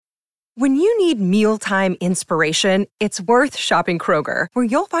When you need mealtime inspiration, it's worth shopping Kroger, where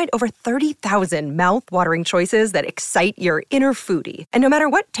you'll find over 30,000 mouth-watering choices that excite your inner foodie. And no matter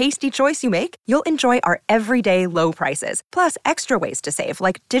what tasty choice you make, you'll enjoy our everyday low prices, plus extra ways to save,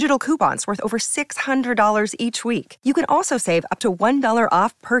 like digital coupons worth over $600 each week. You can also save up to $1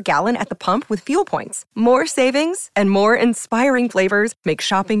 off per gallon at the pump with fuel points. More savings and more inspiring flavors make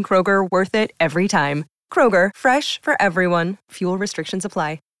shopping Kroger worth it every time. Kroger, fresh for everyone. Fuel restrictions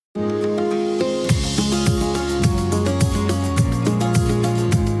apply.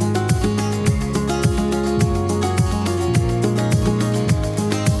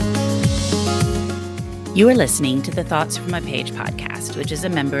 You are listening to the Thoughts from a Page podcast, which is a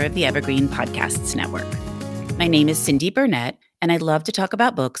member of the Evergreen Podcasts Network. My name is Cindy Burnett, and I love to talk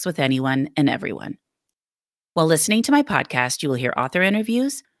about books with anyone and everyone. While listening to my podcast, you will hear author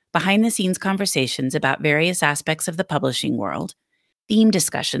interviews, behind-the-scenes conversations about various aspects of the publishing world, theme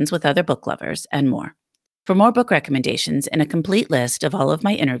discussions with other book lovers, and more. For more book recommendations and a complete list of all of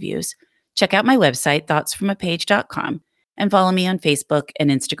my interviews, check out my website, thoughtsfromapage.com, and follow me on Facebook and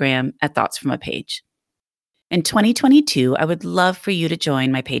Instagram at Thoughts From a Page. In 2022, I would love for you to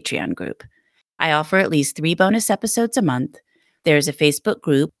join my Patreon group. I offer at least 3 bonus episodes a month. There's a Facebook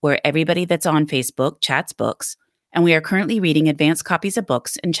group where everybody that's on Facebook chats books, and we are currently reading advanced copies of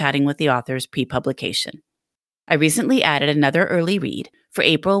books and chatting with the authors pre-publication. I recently added another early read. For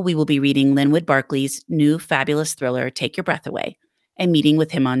April, we will be reading Linwood Barclay's new fabulous thriller, Take Your Breath Away, and meeting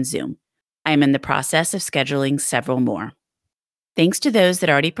with him on Zoom. I am in the process of scheduling several more. Thanks to those that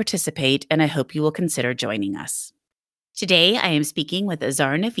already participate, and I hope you will consider joining us. Today, I am speaking with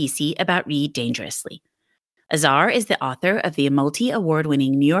Azar Nafisi about Read Dangerously. Azar is the author of the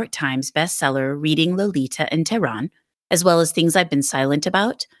multi-award-winning New York Times bestseller Reading Lolita in Tehran, as well as Things I've Been Silent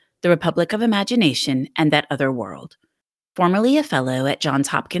About, The Republic of Imagination, and That Other World. Formerly a fellow at Johns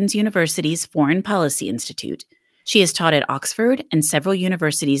Hopkins University's Foreign Policy Institute, she has taught at Oxford and several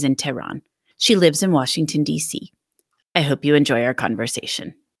universities in Tehran. She lives in Washington, D.C. I hope you enjoy our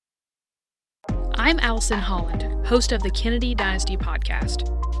conversation. I'm Allison Holland, host of the Kennedy Dynasty podcast.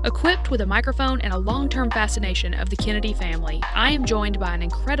 Equipped with a microphone and a long-term fascination of the Kennedy family, I am joined by an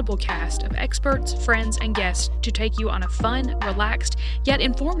incredible cast of experts, friends, and guests to take you on a fun, relaxed, yet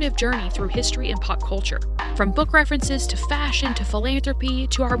informative journey through history and pop culture. From book references to fashion to philanthropy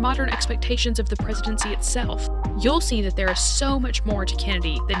to our modern expectations of the presidency itself, you'll see that there is so much more to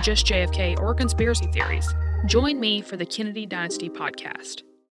Kennedy than just JFK or conspiracy theories. Join me for the Kennedy Dynasty podcast.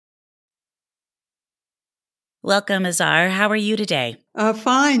 Welcome, Azar. How are you today?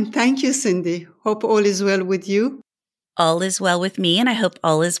 Fine. Thank you, Cindy. Hope all is well with you. All is well with me, and I hope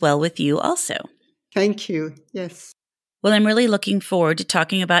all is well with you also. Thank you. Yes. Well, I'm really looking forward to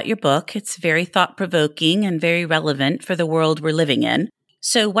talking about your book. It's very thought-provoking and very relevant for the world we're living in.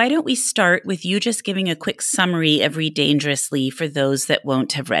 So why don't we start with you just giving a quick summary of Read Dangerously for those that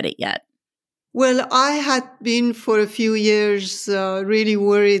won't have read it yet? Well, I had been for a few years really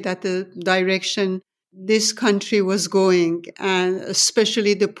worried at the direction this country was going, and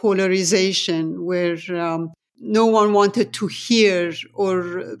especially the polarization where no one wanted to hear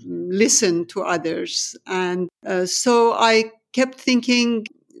or listen to others. And so I kept thinking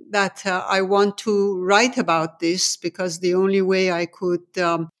that I want to write about this because the only way I could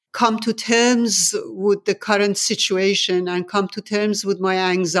come to terms with the current situation and come to terms with my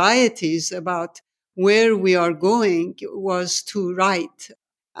anxieties about where we are going was to write.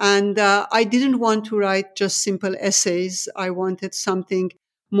 And I didn't want to write just simple essays. I wanted something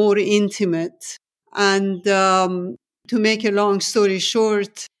more intimate. And to make a long story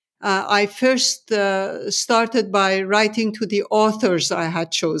short, I first started by writing to the authors I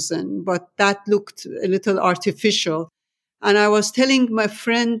had chosen, but that looked a little artificial. And I was telling my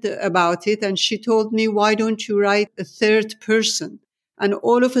friend about it, and she told me, why don't you write a third person? And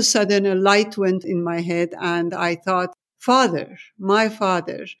all of a sudden, a light went in my head, and I thought, my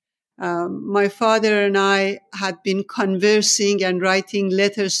father and I had been conversing and writing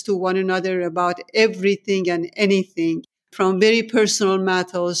letters to one another about everything and anything, from very personal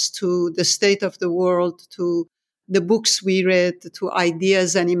matters to the state of the world, to the books we read, to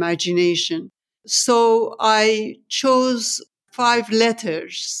ideas and imagination. So I chose 5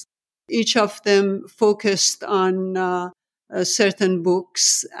 letters, each of them focused on certain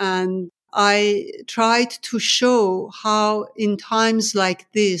books, and I tried to show how in times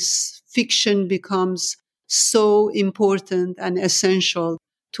like this, fiction becomes so important and essential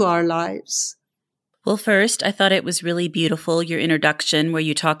to our lives. Well, first, I thought it was really beautiful, your introduction, where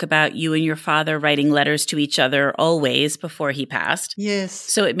you talk about you and your father writing letters to each other always before he passed. Yes.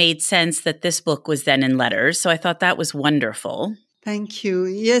 So it made sense that this book was then in letters. So I thought that was wonderful. Thank you.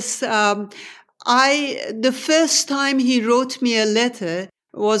 Yes, the first time he wrote me a letter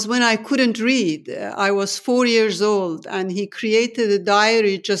was when I couldn't read. I was 4 years old, and he created a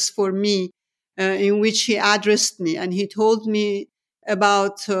diary just for me, in which he addressed me, and he told me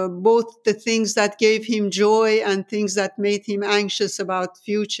about both the things that gave him joy and things that made him anxious about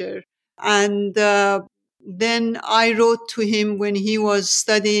future. And then I wrote to him when he was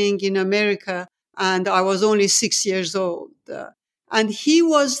studying in America, and I was only 6 years old. And he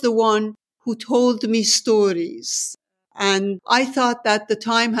was the one who told me stories. And I thought that the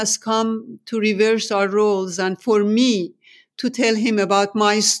time has come to reverse our roles and for me to tell him about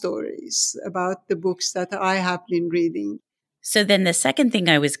my stories, about the books that I have been reading. So then the second thing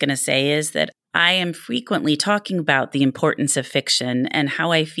I was going to say is that I am frequently talking about the importance of fiction and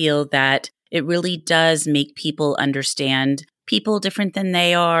how I feel that it really does make people understand people different than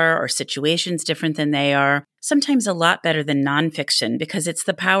they are or situations different than they are, sometimes a lot better than nonfiction because it's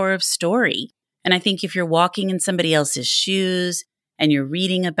the power of story. And I think if you're walking in somebody else's shoes and you're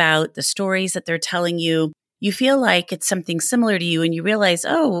reading about the stories that they're telling you, you feel like it's something similar to you and you realize,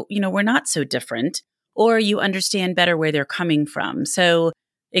 oh, we're not so different, or you understand better where they're coming from. So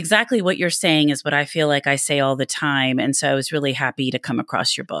exactly what you're saying is what I feel like I say all the time. And so I was really happy to come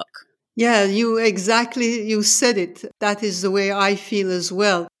across your book. Yeah, you said it. That is the way I feel as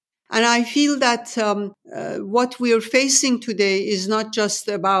well. And I feel that what we are facing today is not just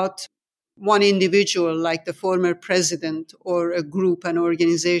about one individual like the former president or a group, an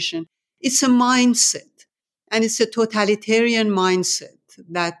organization. It's a mindset, and it's a totalitarian mindset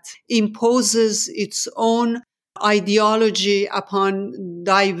that imposes its own ideology upon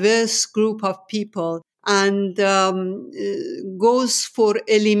diverse group of people and goes for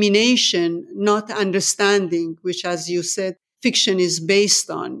elimination, not understanding, which, as you said, fiction is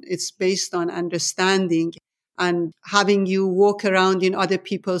based on. It's based on understanding and having you walk around in other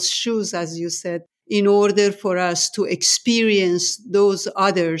people's shoes, as you said, in order for us to experience those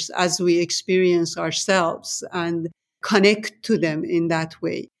others as we experience ourselves and connect to them in that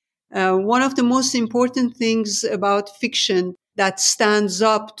way. One of the most important things about fiction that stands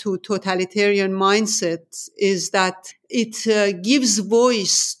up to totalitarian mindsets is that it gives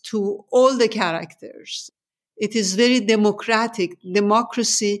voice to all the characters. It is very democratic.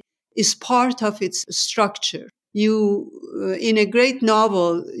 Democracy is part of its structure. In a great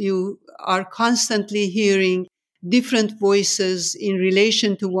novel, you are constantly hearing different voices in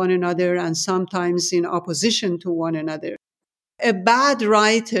relation to one another and sometimes in opposition to one another. A bad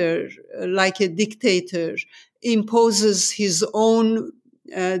writer, like a dictator, imposes his own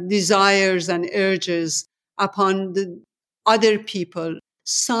desires and urges upon the other people,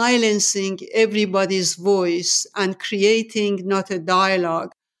 silencing everybody's voice and creating not a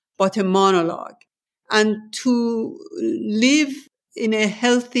dialogue, but a monologue. And to live in a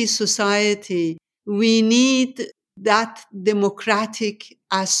healthy society, we need that democratic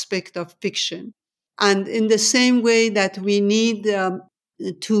aspect of fiction. And in the same way that we need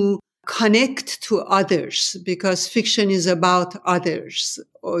to connect to others, because fiction is about others,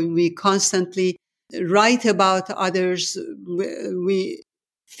 or we constantly write about others. We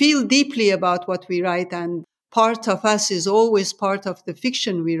feel deeply about what we write, and part of us is always part of the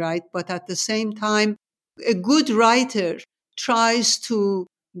fiction we write. But at the same time, a good writer tries to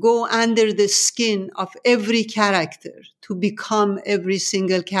go under the skin of every character to become every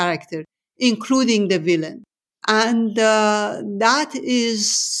single character, including the villain. And that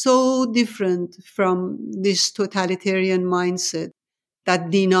is so different from this totalitarian mindset that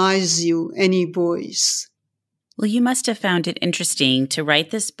denies you any voice. Well, you must have found it interesting to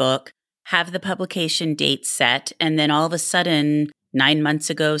write this book, have the publication date set, and then all of a sudden, 9 months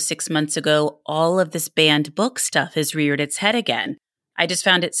ago, 6 months ago, all of this banned book stuff has reared its head again. I just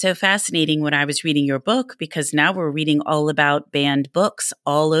found it so fascinating when I was reading your book because now we're reading all about banned books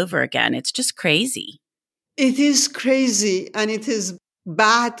all over again. It's just crazy. It is crazy, and it is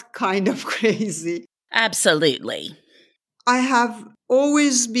bad kind of crazy. Absolutely. I have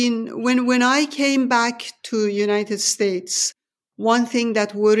always been, when I came back to United States, one thing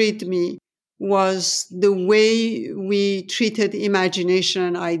that worried me was the way we treated imagination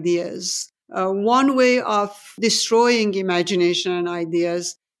and ideas. One way of destroying imagination and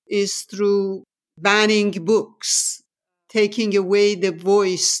ideas is through banning books, taking away the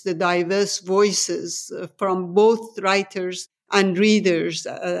voice, the diverse voices from both writers and readers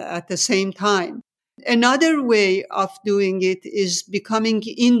at the same time. Another way of doing it is becoming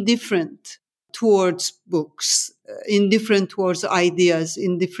indifferent towards books, indifferent towards ideas,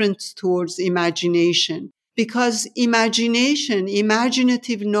 indifferent towards imagination. Because imagination,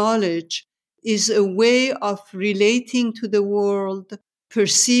 imaginative knowledge is a way of relating to the world,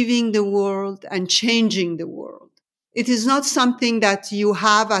 perceiving the world, and changing the world. It is not something that you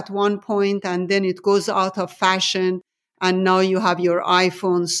have at one point and then it goes out of fashion and now you have your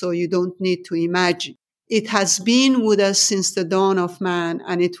iPhone, so you don't need to imagine. It has been with us since the dawn of man,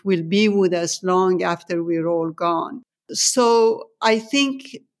 and it will be with us long after we're all gone. So I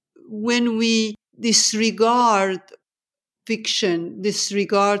think when we disregard fiction,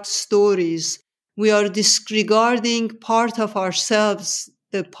 disregard stories, we are disregarding part of ourselves,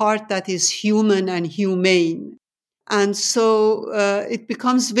 the part that is human and humane. And so it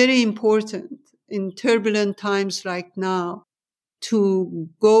becomes very important in turbulent times like now to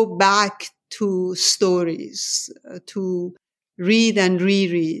go back to stories, to read and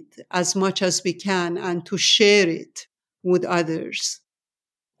reread as much as we can, and to share it with others.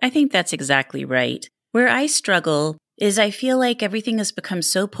 I think that's exactly right. Where I struggle is I feel like everything has become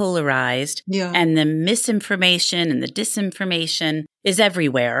so polarized, and the misinformation and the disinformation is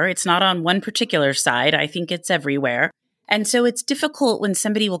everywhere. It's not on one particular side. I think it's everywhere. And so it's difficult when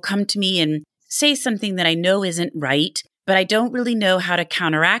somebody will come to me and say something that I know isn't right, but I don't really know how to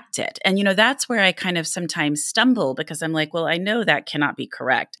counteract it. And, that's where I kind of sometimes stumble, because I'm like, well, I know that cannot be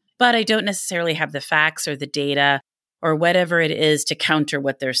correct, but I don't necessarily have the facts or the data or whatever it is to counter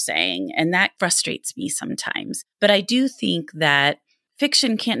what they're saying. And that frustrates me sometimes. But I do think that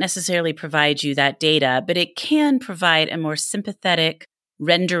fiction can't necessarily provide you that data, but it can provide a more sympathetic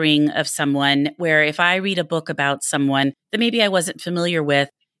rendering of someone, where if I read a book about someone that maybe I wasn't familiar with,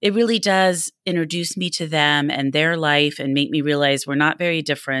 it really does introduce me to them and their life and make me realize we're not very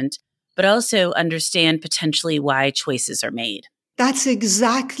different, but also understand potentially why choices are made. That's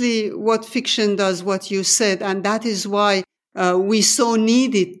exactly what fiction does, what you said. And that is why we so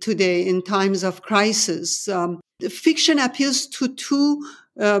need it today in times of crisis. Fiction appeals to two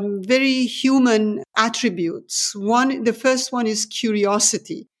very human attributes. The first one is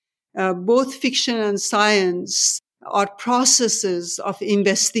curiosity. Both fiction and science are processes of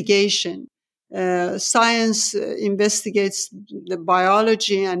investigation. Science investigates the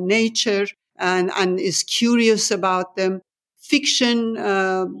biology and nature and is curious about them. Fiction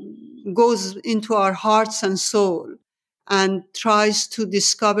goes into our hearts and soul and tries to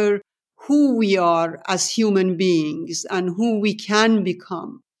discover who we are as human beings and who we can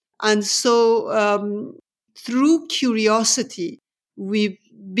become. And so through curiosity, we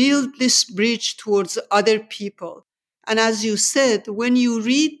build this bridge towards other people. And as you said, when you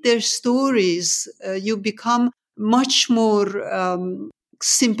read their stories, you become much more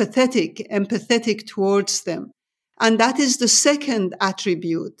sympathetic, empathetic towards them. And that is the second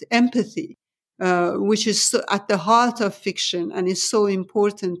attribute, empathy, which is at the heart of fiction and is so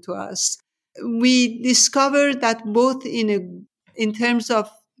important to us. We discover that both in terms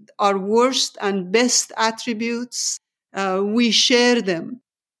of our worst and best attributes, we share them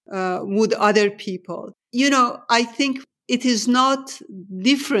with other people. I think it is not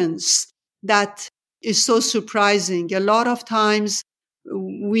difference that is so surprising. A lot of times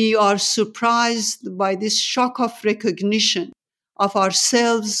we are surprised by this shock of recognition of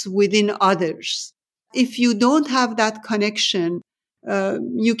ourselves within others. If you don't have that connection,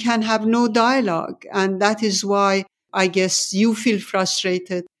 you can have no dialogue. And that is why I guess you feel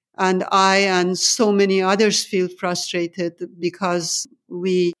frustrated and I and so many others feel frustrated, because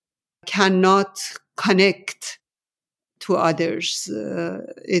we cannot connect to others.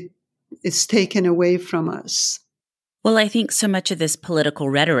 It's taken away from us. Well, I think so much of this political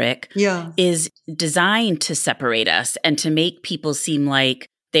rhetoric is designed to separate us and to make people seem like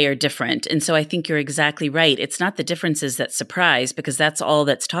they are different. And so I think you're exactly right. It's not the differences that surprise, because that's all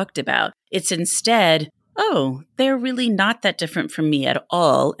that's talked about. It's instead, oh, they're really not that different from me at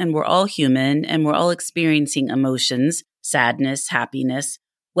all. And we're all human and we're all experiencing emotions, sadness, happiness,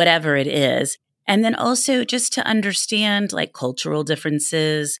 whatever it is. And then also just to understand like cultural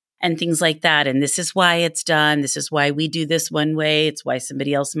differences and things like that. And this is why it's done. This is why we do this one way. It's why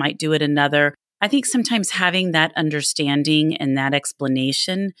somebody else might do it another. I think sometimes having that understanding and that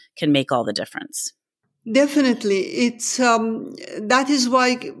explanation can make all the difference. Definitely. It's that is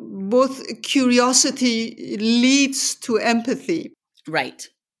why both curiosity leads to empathy. Right.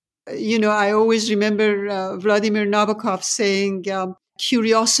 I always remember Vladimir Nabokov saying,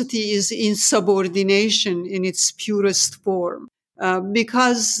 curiosity is insubordination in its purest form.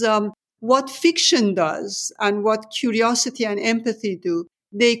 Because what fiction does and what curiosity and empathy do,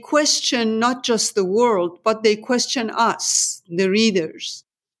 they question not just the world, but they question us, the readers.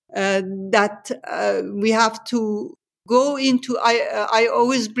 That we have to go into. I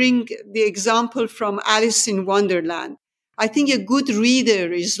always bring the example from Alice in Wonderland. I think a good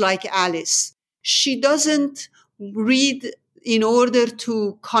reader is like Alice. She doesn't read in order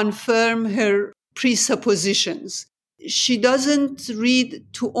to confirm her presuppositions. She doesn't read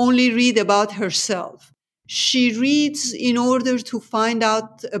to only read about herself. She reads in order to find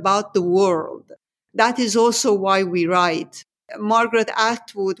out about the world. That is also why we write. Margaret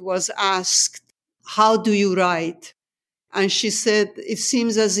Atwood was asked, "How do you write?" And she said, "It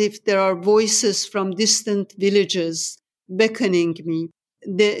seems as if there are voices from distant villages beckoning me.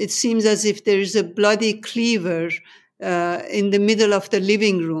 It seems as if there is a bloody cleaver in the middle of the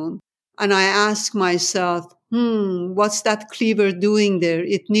living room. And I ask myself, what's that cleaver doing there?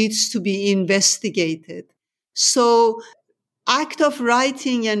 It needs to be investigated." So act of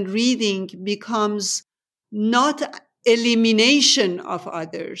writing and reading becomes not elimination of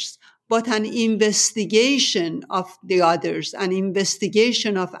others, but an investigation of the others, an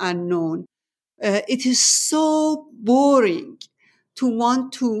investigation of unknown. It is so boring to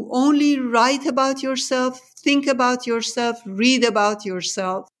want to only write about yourself, think about yourself, read about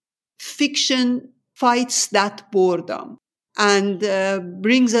yourself. Fiction fights that boredom and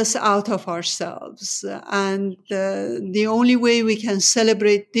brings us out of ourselves. And the only way we can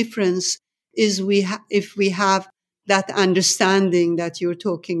celebrate difference is if we have that understanding that you're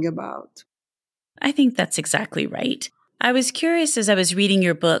talking about. I think that's exactly right. I was curious as I was reading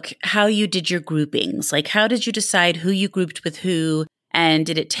your book how you did your groupings. Like, how did you decide who you grouped with who? And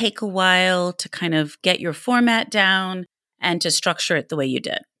did it take a while to kind of get your format down and to structure it the way you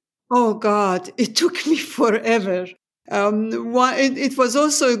did? Oh, God, it took me forever. It was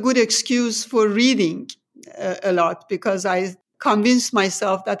also a good excuse for reading a lot, because I convinced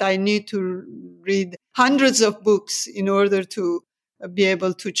myself that I need to read hundreds of books in order to be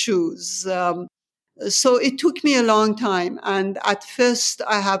able to choose. So it took me a long time. And at first,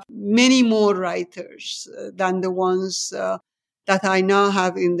 I have many more writers than the ones that I now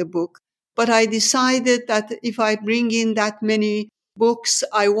have in the book. But I decided that if I bring in that many books,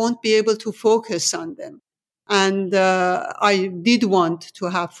 I won't be able to focus on them. And I did want to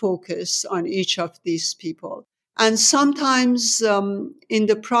have focus on each of these people. And sometimes in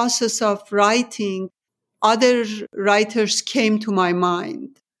the process of writing, other writers came to my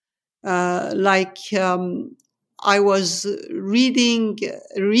mind. I was rereading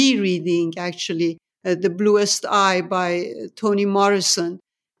actually, The Bluest Eye by Toni Morrison.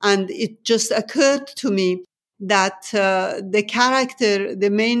 And it just occurred to me that the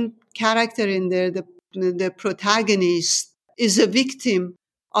main character in there, the protagonist, is a victim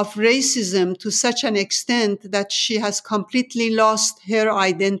of racism to such an extent that she has completely lost her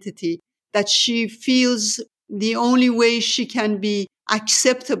identity, that she feels the only way she can be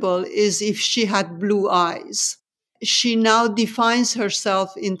acceptable is if she had blue eyes. She now defines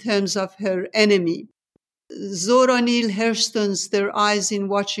herself in terms of her enemy. Zora Neale Hurston's Their Eyes in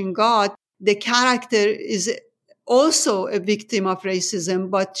Watching God, the character is also a victim of racism,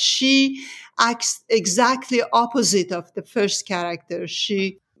 but she acts exactly opposite of the first character.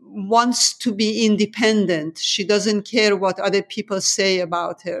 She wants to be independent. She doesn't care what other people say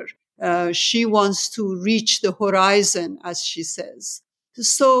about her. She wants to reach the horizon, as she says.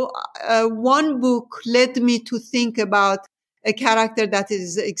 So one book led me to think about a character that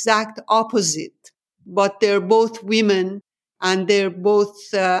is the exact opposite, but they're both women and they're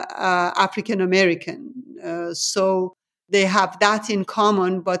both African American. So they have that in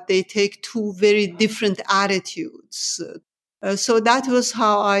common, but they take two very different attitudes. So that was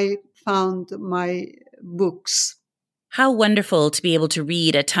how I found my books. How wonderful to be able to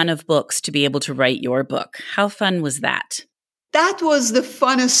read a ton of books to be able to write your book. How fun was that? That was the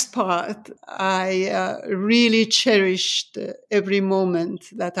funnest part. I really cherished every moment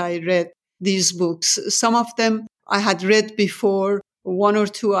that I read these books. Some of them I had read before, one or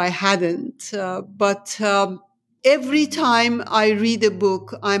two I hadn't. But every time I read a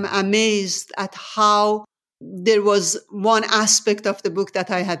book, I'm amazed at how there was one aspect of the book that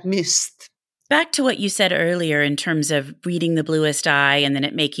I had missed. Back to what you said earlier in terms of reading The Bluest Eye and then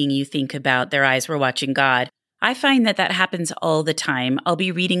it making you think about Their Eyes Were Watching God. I find that happens all the time. I'll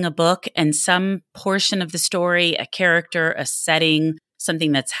be reading a book and some portion of the story, a character, a setting,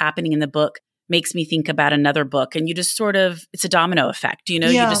 something that's happening in the book makes me think about another book. And you just sort of, it's a domino effect. You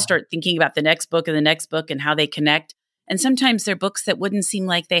just start thinking about the next book and the next book and how they connect. And sometimes they're books that wouldn't seem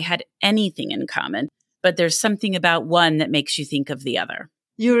like they had anything in common, but there's something about one that makes you think of the other.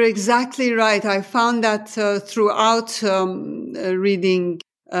 You're exactly right. I found that throughout reading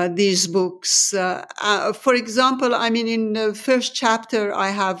these books. For example, in the first chapter, I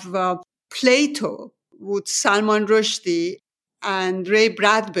have Plato with Salman Rushdie and Ray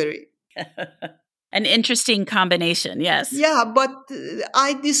Bradbury. An interesting combination, yes. Yeah, but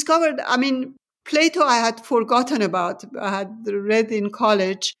I discovered, Plato I had forgotten about. I had read in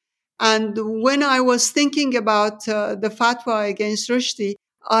college. And when I was thinking about the fatwa against Rushdie,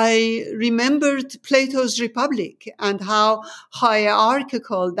 I remembered Plato's Republic and how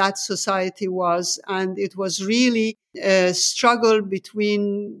hierarchical that society was. And it was really a struggle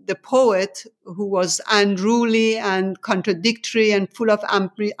between the poet, who was unruly and contradictory and full of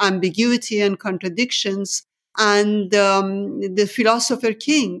ambiguity and contradictions, and the philosopher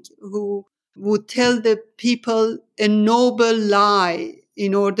king, who would tell the people a noble lie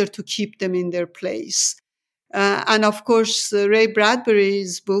in order to keep them in their place. And of course, Ray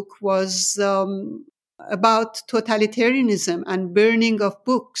Bradbury's book was about totalitarianism and burning of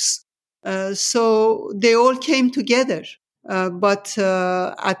books. So they all came together. But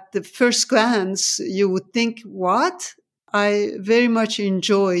at the first glance, you would think, what? I very much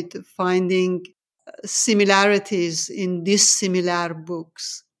enjoyed finding similarities in dissimilar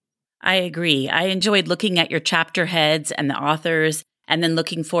books. I agree. I enjoyed looking at your chapter heads and the authors, and then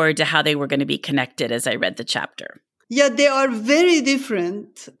looking forward to how they were going to be connected as I read the chapter. Yeah, they are very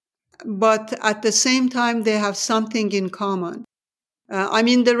different, but at the same time, they have something in common.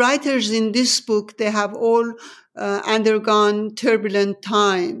 The writers in this book, they have all undergone turbulent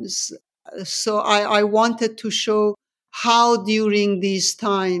times. So I wanted to show how during these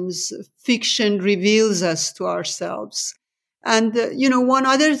times fiction reveals us to ourselves. And, one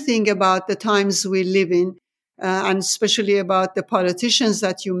other thing about the times we live in, and especially about the politicians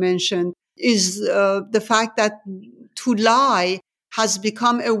that you mentioned, is the fact that to lie has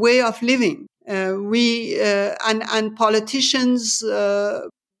become a way of living. And politicians,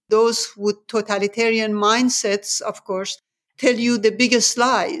 those with totalitarian mindsets, of course, tell you the biggest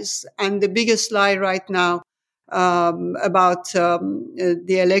lies. And the biggest lie right now about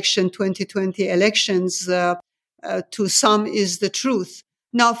the 2020 elections, to some is the truth.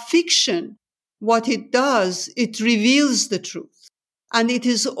 Now, fiction, what it does, it reveals the truth. And it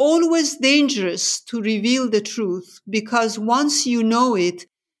is always dangerous to reveal the truth, because once you know it,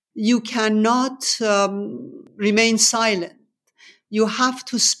 you cannot remain silent. You have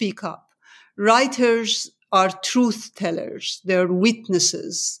to speak up. Writers are truth tellers. They're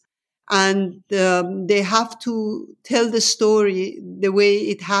witnesses. And they have to tell the story the way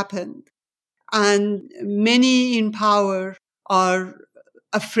it happened. And many in power are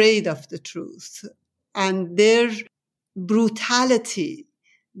afraid of the truth. And their brutality,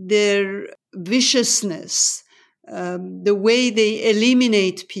 their viciousness, the way they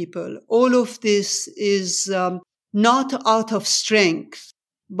eliminate people, all of this is not out of strength,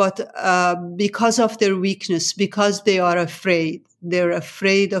 but because of their weakness, because they are afraid. They're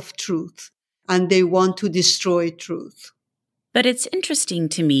afraid of truth, and they want to destroy truth. But it's interesting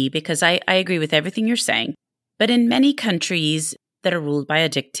to me because I agree with everything you're saying. But in many countries that are ruled by a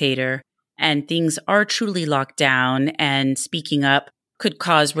dictator and things are truly locked down and speaking up could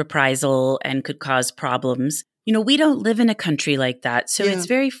cause reprisal and could cause problems, we don't live in a country like that. So It's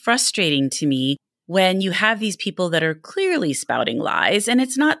very frustrating to me when you have these people that are clearly spouting lies, and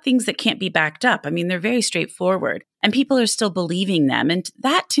it's not things that can't be backed up. They're very straightforward and people are still believing them. And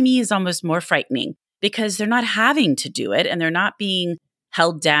that to me is almost more frightening, because they're not having to do it and they're not being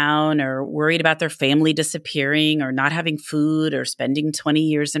held down or worried about their family disappearing or not having food or spending 20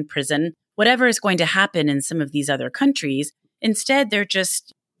 years in prison, whatever is going to happen in some of these other countries. Instead, they're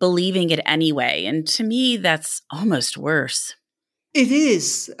just believing it anyway. And to me, that's almost worse. It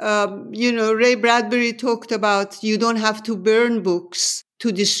is. Ray Bradbury talked about you don't have to burn books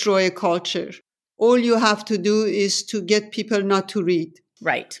to destroy a culture. All you have to do is to get people not to read.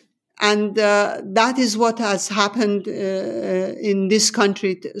 Right. And that is what has happened in this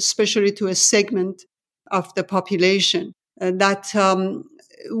country, especially to a segment of the population, that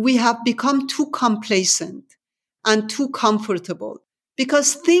we have become too complacent and too comfortable,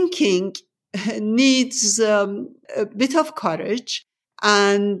 because thinking needs a bit of courage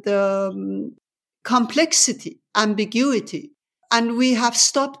and complexity, ambiguity. And we have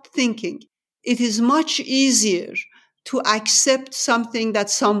stopped thinking. It is much easier to accept something that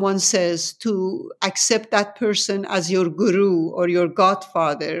someone says, to accept that person as your guru or your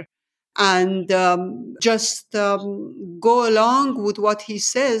godfather, and just go along with what he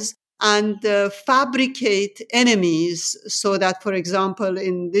says and fabricate enemies, so that, for example,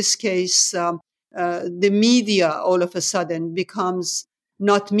 in this case, the media all of a sudden becomes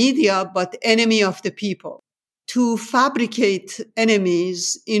not media, but enemy of the people. To fabricate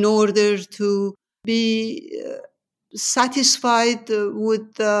enemies in order to be satisfied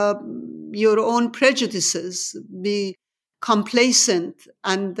with your own prejudices, be complacent,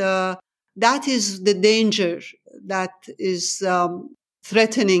 and that is the danger that is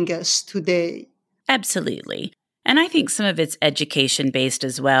threatening us today. Absolutely. And I think some of it's education-based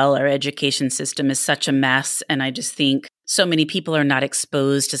as well. Our education system is such a mess. And I just think so many people are not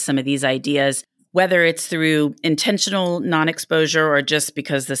exposed to some of these ideas, whether it's through intentional non-exposure or just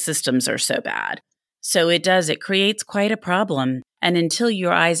because the systems are so bad. So it creates quite a problem. And until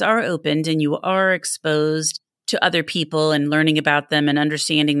your eyes are opened and you are exposed to other people and learning about them and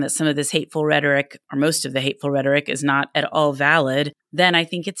understanding that some of this hateful rhetoric, or most of the hateful rhetoric, is not at all valid, then I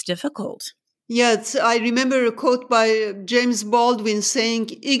think it's difficult. Yes, I remember a quote by James Baldwin saying,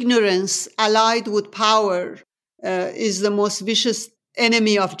 ignorance allied with power is the most vicious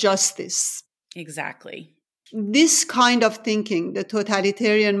enemy of justice. Exactly. This kind of thinking, the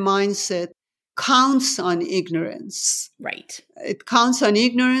totalitarian mindset, counts on ignorance. Right. It counts on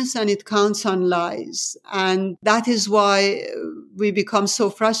ignorance and it counts on lies. And that is why we become so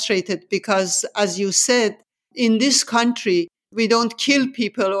frustrated because, as you said, in this country, we don't kill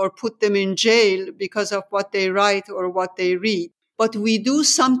people or put them in jail because of what they write or what they read. But we do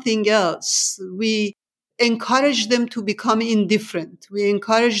something else. We encourage them to become indifferent. We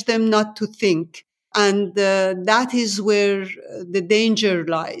encourage them not to think. And that is where the danger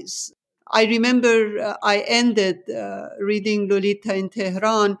lies. I remember I ended reading Lolita in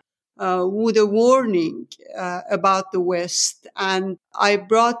Tehran with a warning about the West. And I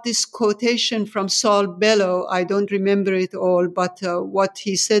brought this quotation from Saul Bellow. I don't remember it all, but what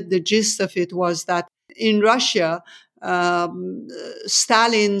he said, the gist of it was that in Russia,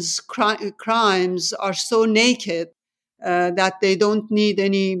 Stalin's crimes are so naked that they don't need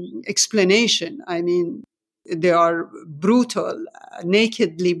any explanation. I mean, they are brutal,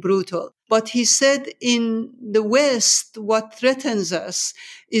 nakedly brutal. But he said in the West, what threatens us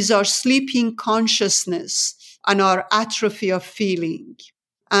is our sleeping consciousness and our atrophy of feeling.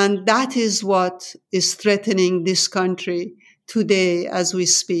 And that is what is threatening this country today as we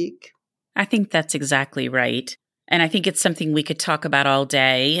speak. I think that's exactly right. And I think it's something we could talk about all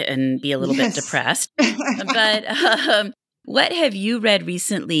day and be a little bit depressed. But what have you read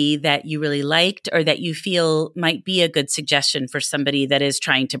recently that you really liked or that you feel might be a good suggestion for somebody that is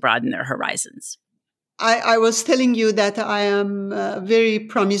trying to broaden their horizons? I was telling you that I am very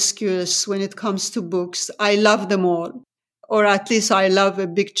promiscuous when it comes to books. I love them all, or at least I love a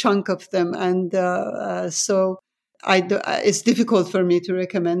big chunk of them. And so it's difficult for me to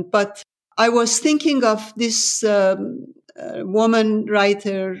recommend. But I was thinking of this woman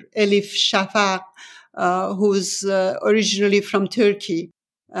writer, Elif Shafak, who's originally from Turkey,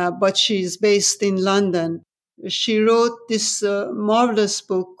 but she's based in London. She wrote this marvelous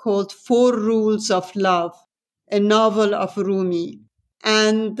book called 4 Rules of Love, a novel of Rumi.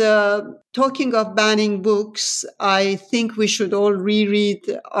 And talking of banning books, I think we should all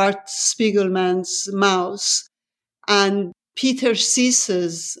reread Art Spiegelman's Mouse and Peter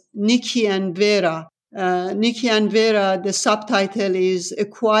Sisse's Nikki and Vera. Nikki and Vera, the subtitle is A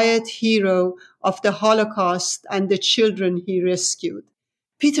Quiet Hero of the Holocaust and the Children He Rescued.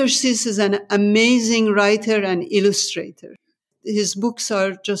 Peter Sisse is an amazing writer and illustrator. His books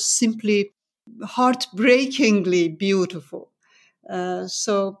are just simply heartbreakingly beautiful. And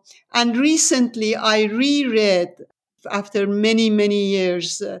recently I reread, after many, many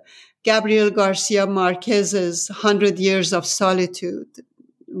years, Gabriel Garcia Marquez's 100 Years of Solitude,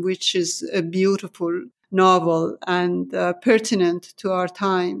 which is a beautiful novel and pertinent to our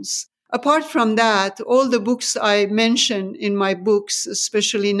times. Apart from that, all the books I mention in my books,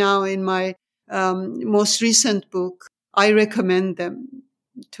 especially now in my most recent book, I recommend them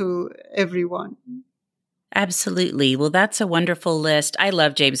to everyone. Absolutely. Well, that's a wonderful list. I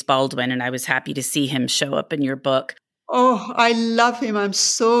love James Baldwin, and I was happy to see him show up in your book. Oh, I love him. I'm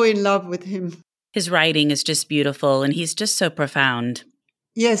so in love with him. His writing is just beautiful, and he's just so profound.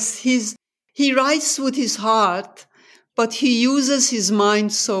 Yes, he writes with his heart, but he uses his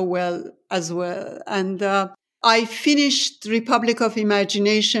mind so well as well. And I finished Republic of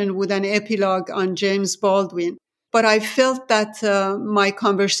Imagination with an epilogue on James Baldwin, but I felt that my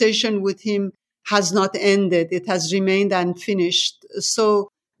conversation with him has not ended. It has remained unfinished. So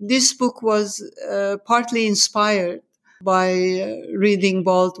this book was partly inspired by reading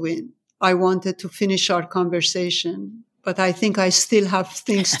Baldwin. I wanted to finish our conversation, but I think I still have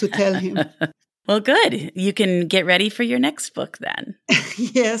things to tell him. Well, good. You can get ready for your next book then.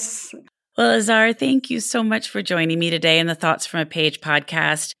 Yes. Well, Azar, thank you so much for joining me today in the Thoughts from a Page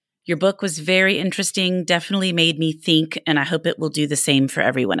podcast. Your book was very interesting, definitely made me think, and I hope it will do the same for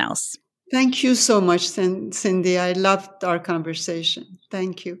everyone else. Thank you so much, Cindy. I loved our conversation.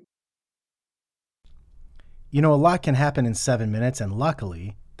 Thank you. You know, a lot can happen in 7 minutes, and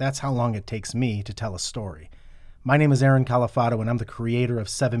luckily, That's how long it takes me to tell a story. My name is Aaron Califato, and I'm the creator of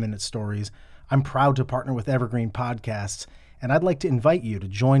 7-Minute Stories. I'm proud to partner with Evergreen Podcasts, and I'd like to invite you to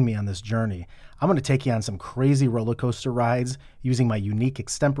join me on this journey. I'm going to take you on some crazy roller coaster rides using my unique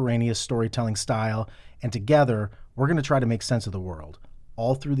extemporaneous storytelling style, and together, we're going to try to make sense of the world,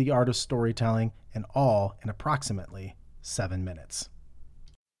 all through the art of storytelling, and all in approximately 7 minutes.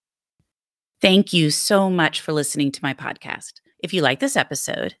 Thank you so much for listening to my podcast. If you like this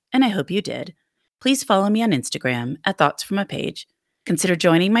episode, and I hope you did, please follow me on Instagram at Thoughts From a Page. Consider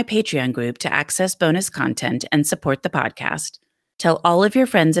joining my Patreon group to access bonus content and support the podcast. Tell all of your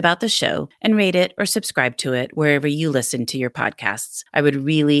friends about the show and rate it or subscribe to it wherever you listen to your podcasts. I would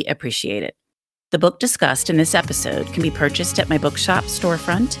really appreciate it. The book discussed in this episode can be purchased at my bookshop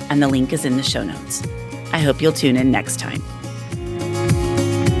storefront, and the link is in the show notes. I hope you'll tune in next time.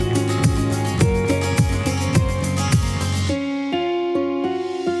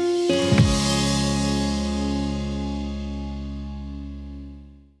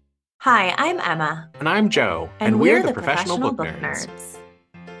 Hi, I'm Emma. And I'm Joe. And we're the Professional Book Nerds.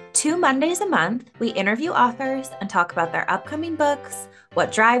 2 Mondays a month, we interview authors and talk about their upcoming books,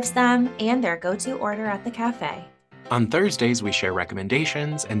 what drives them, and their go-to order at the cafe. On Thursdays, we share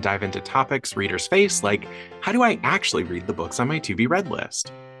recommendations and dive into topics readers face, like how do I actually read the books on my to-be-read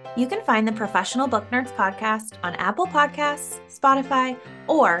list? You can find the Professional Book Nerds podcast on Apple Podcasts, Spotify,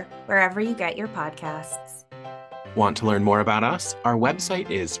 or wherever you get your podcasts. Want to learn more about us? Our website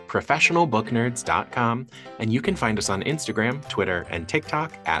is professionalbooknerds.com, and you can find us on Instagram, Twitter, and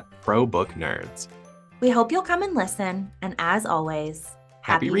TikTok at ProBookNerds. We hope you'll come and listen, and as always,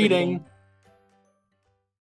 Happy reading.